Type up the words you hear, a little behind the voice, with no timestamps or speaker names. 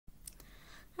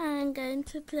I'm going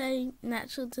to play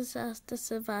Natural Disaster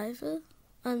Survivor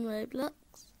on Roblox.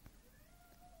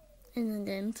 And I'm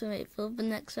going to wait for the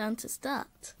next round to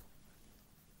start.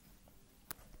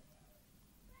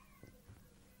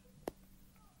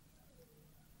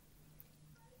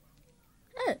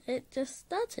 Oh, it just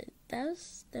started. That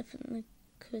was definitely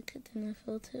quicker than I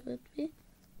thought it would be.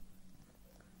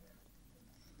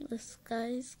 The sky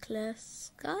is clear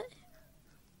sky.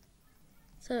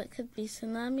 So it could be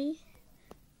tsunami,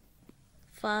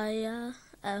 fire,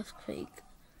 earthquake,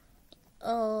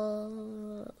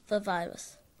 or the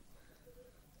virus.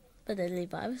 The deadly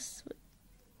virus.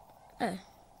 Oh.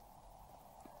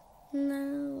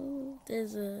 No,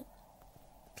 there's a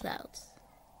clouds.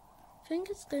 I think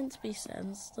it's going to be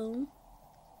sandstorm.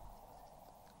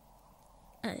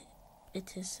 Oh,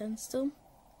 it is sandstorm.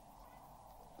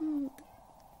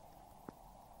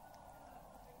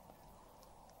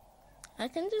 I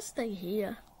can just stay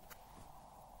here.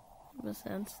 The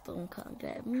sandstorm can't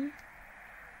get me.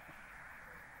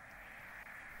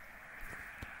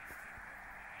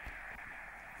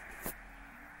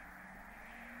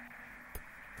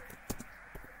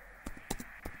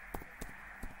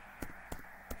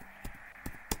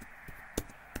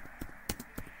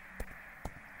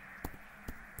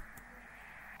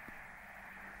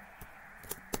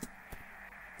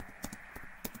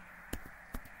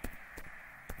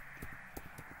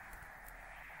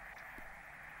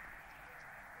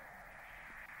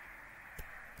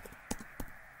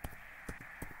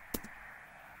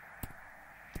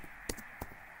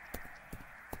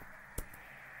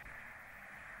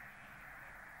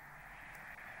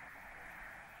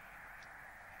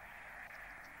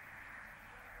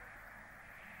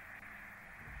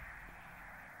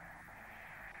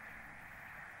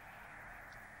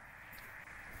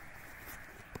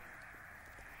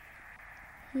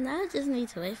 Now I just need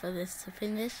to wait for this to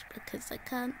finish because I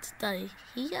can't die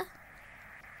here.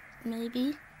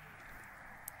 Maybe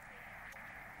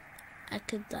I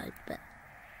could die, but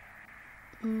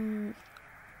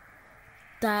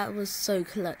that was so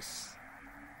close.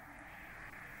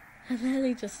 I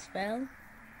nearly just fell.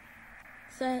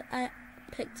 So I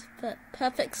picked the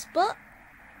perfect spot.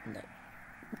 No,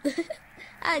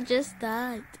 I just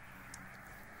died.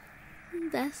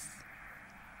 I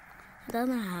don't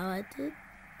know how I did.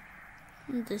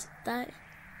 Just die.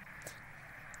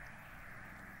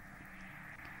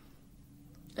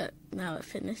 Oh, now it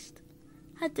finished.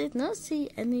 I did not see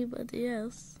anybody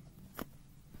else.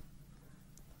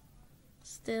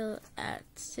 Still at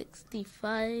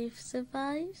 65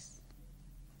 survives.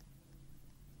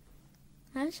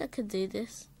 I wish I could do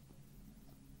this.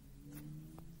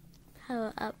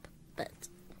 Power up, but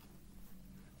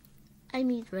I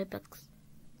need Robux.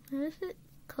 How does it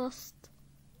cost?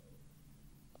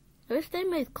 I wish they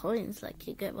made coins, like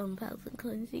you get 1,000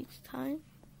 coins each time.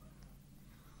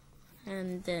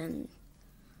 And then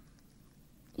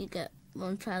you get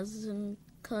 1,000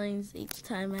 coins each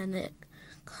time, and it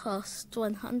costs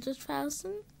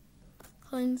 100,000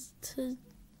 coins to,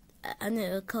 and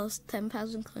it will cost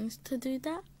 10,000 coins to do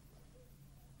that.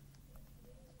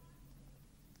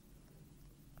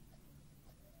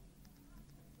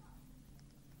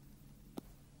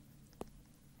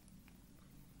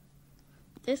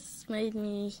 This made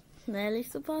me nearly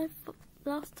survive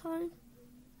last time.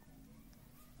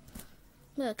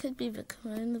 Well, it could be the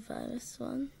coronavirus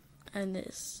one, and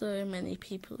there's so many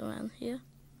people around here.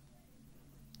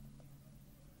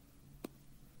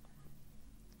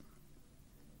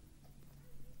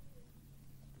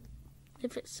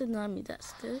 If it's tsunami,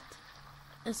 that's good.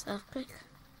 It's earthquake.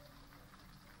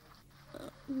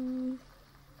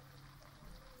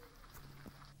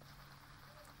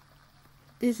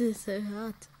 This is so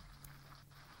hard.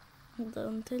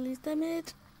 Don't lose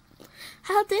damage.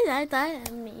 How did I die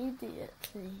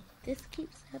immediately? This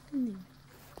keeps happening.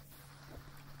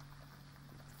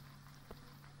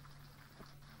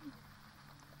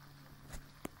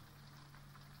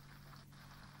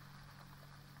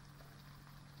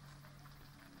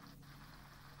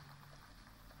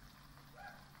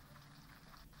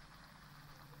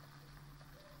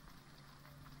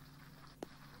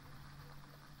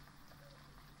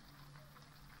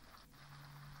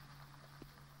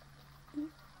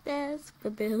 There's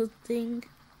the building.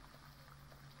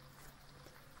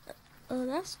 Oh,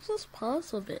 that's just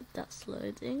part of it that's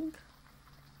loading.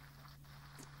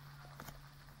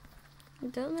 I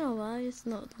don't know why it's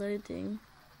not loading.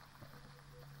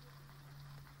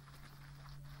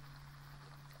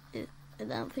 I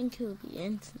don't think it will be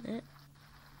internet.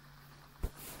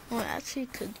 Well, it actually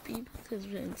could be because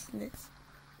the internet's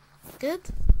good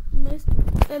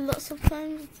lots of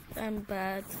times and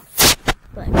bad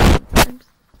like sometimes.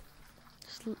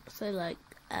 so like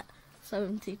at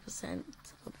 70%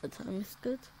 of the time is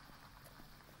good.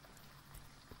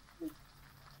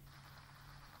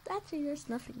 Actually, there's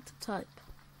nothing to type.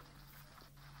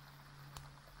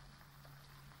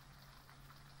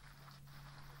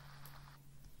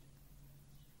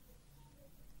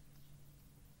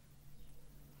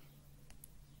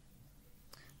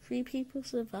 Three people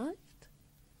survived?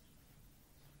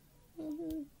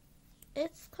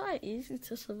 It's quite easy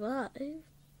to survive,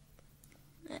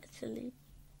 actually.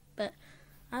 But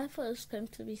I thought it was going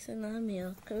to be tsunami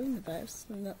or coronavirus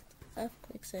and not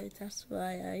earthquake, so that's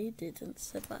why I didn't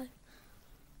survive.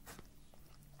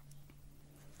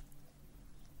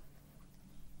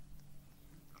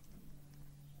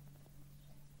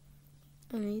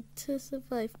 I need to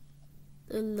survive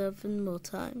 11 more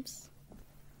times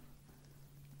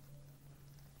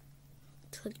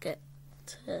to get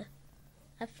to,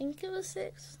 I think it was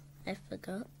 6, I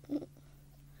forgot.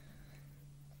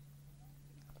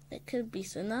 It could be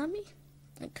tsunami,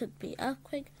 it could be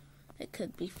earthquake, it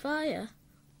could be fire,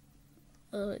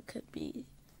 or it could be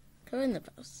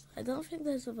coronavirus. I don't think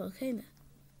there's a volcano.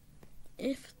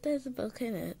 If there's a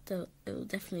volcano, it will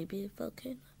definitely be a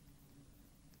volcano.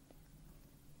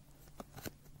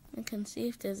 I can see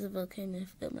if there's a volcano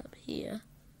film up here.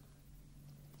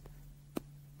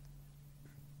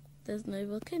 There's no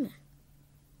volcano.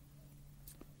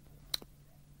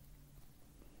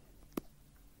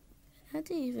 How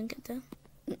do you even get down?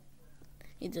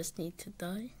 You just need to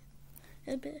die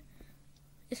a bit.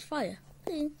 It's fire.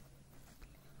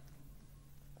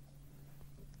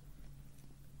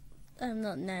 I'm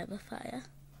not near the fire.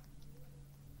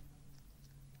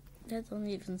 I don't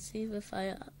even see the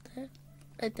fire up there.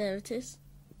 Oh, there it is.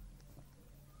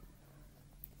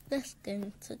 That's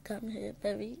going to come here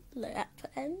very low at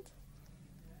the end.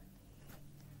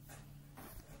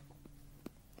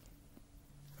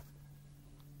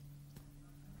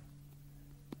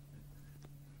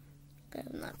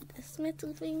 Going up this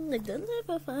metal thing. I don't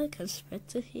know if I can spread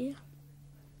to here.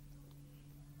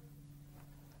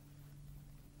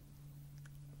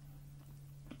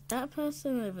 That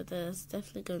person over there is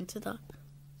definitely going to die.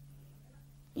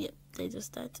 Yep, they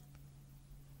just died.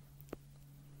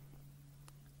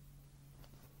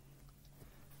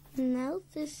 Now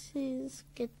this is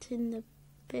getting a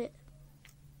bit...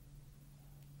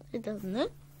 It doesn't know.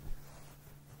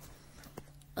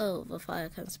 Oh, the fire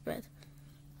can spread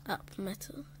up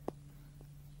metal.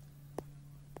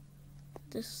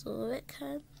 Just saw it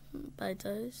can buy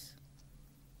those.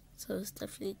 So it's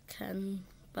definitely can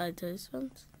buy those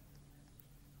ones.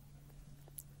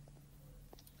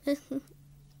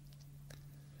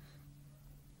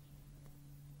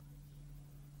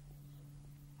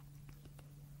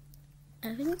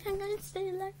 I think I'm going to stay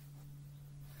alive.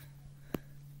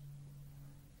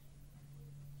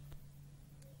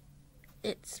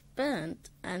 It's burnt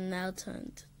and now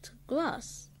turned to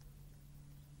grass.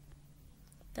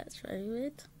 That's very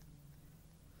weird.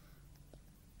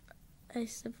 I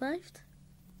survived.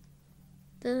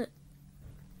 Yeah,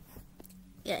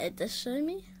 it does show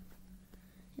me.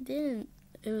 It didn't.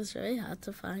 It was very hard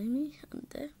to find me on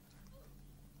there.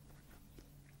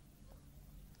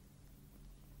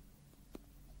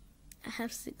 I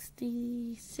have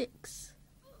 66.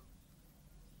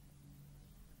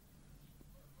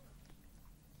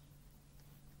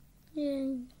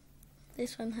 Yeah,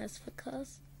 this one has for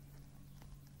cars.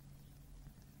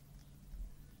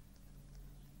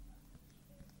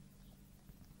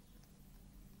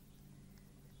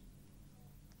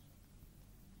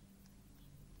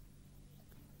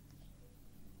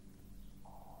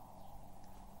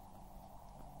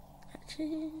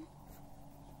 Actually,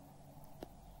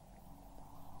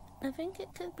 I think it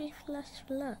could be flash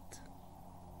flood.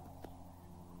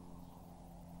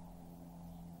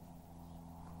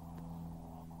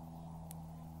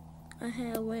 I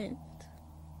hear wind.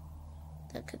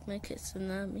 That could make it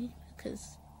tsunami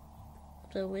because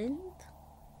the wind,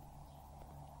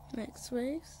 next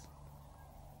waves,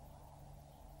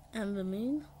 and the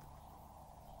moon.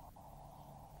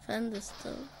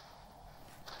 Thunderstorm.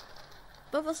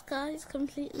 But the sky is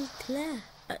completely clear.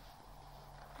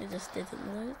 It just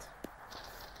didn't load.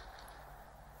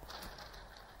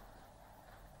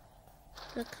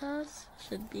 The cars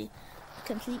should be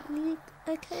completely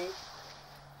okay.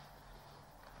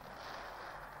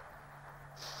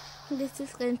 This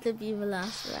is going to be the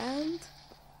last round.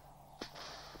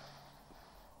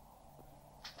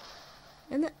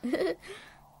 And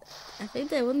I think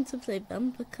they want to play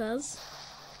bumper cars.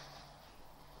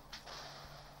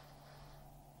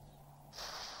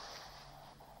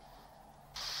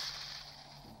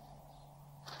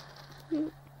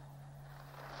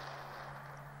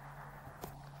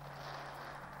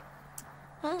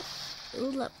 Huh?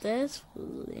 All up there's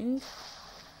falling.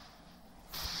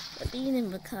 But being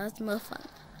in the car's more fun.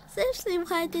 Seriously,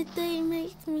 why did they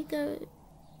make me go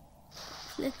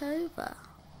flip over?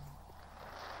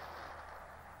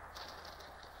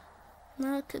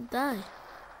 Now I could die.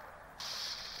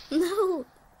 No!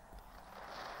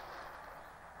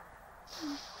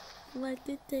 Why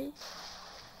did they?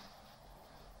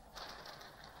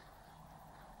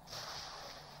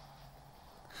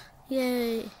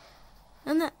 Yay.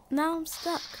 And now I'm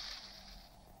stuck.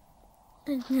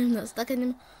 I'm not stuck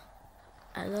anymore.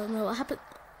 I don't know what happened.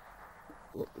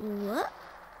 What?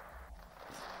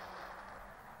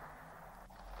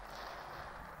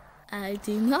 I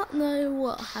do not know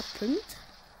what happened.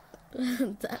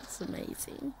 That's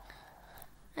amazing.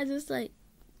 I just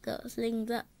got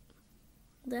slinged up.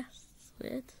 That's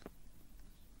weird.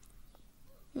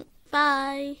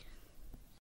 Bye.